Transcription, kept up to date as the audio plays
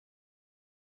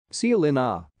Seol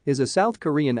In-ah is a South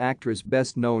Korean actress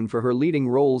best known for her leading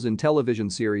roles in television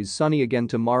series Sunny Again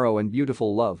Tomorrow and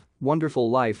Beautiful Love,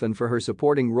 Wonderful Life, and for her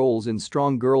supporting roles in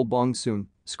Strong Girl Bong-soon,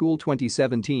 School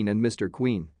 2017 and Mr.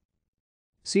 Queen.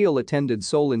 Seol attended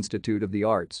Seoul Institute of the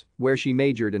Arts, where she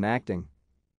majored in acting.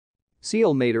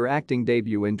 Seol made her acting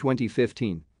debut in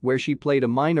 2015, where she played a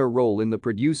minor role in The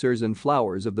Producers and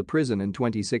Flowers of the Prison in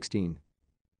 2016.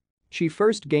 She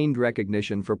first gained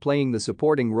recognition for playing the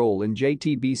supporting role in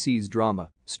JTBC's drama,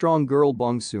 Strong Girl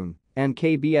Bong-soon, and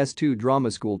KBS2 Drama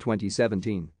School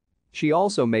 2017. She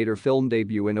also made her film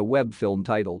debut in a web film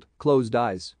titled Closed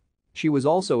Eyes. She was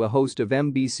also a host of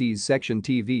MBC's Section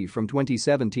TV from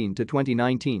 2017 to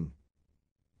 2019.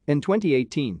 In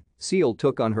 2018, Seol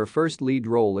took on her first lead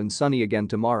role in Sunny Again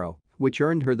Tomorrow, which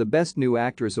earned her the Best New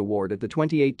Actress award at the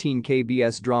 2018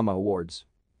 KBS Drama Awards.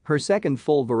 Her second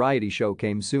full variety show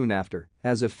came soon after,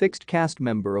 as a fixed cast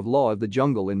member of Law of the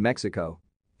Jungle in Mexico.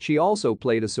 She also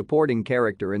played a supporting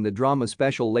character in the drama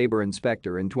Special Labor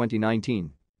Inspector in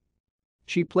 2019.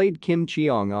 She played Kim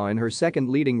Cheong-ah in her second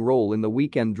leading role in the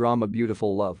weekend drama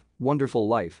Beautiful Love, Wonderful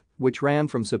Life, which ran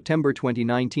from September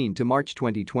 2019 to March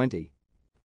 2020.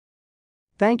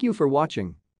 Thank you for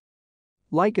watching.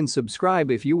 Like and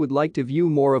subscribe if you would like to view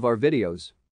more of our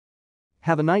videos.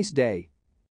 Have a nice day.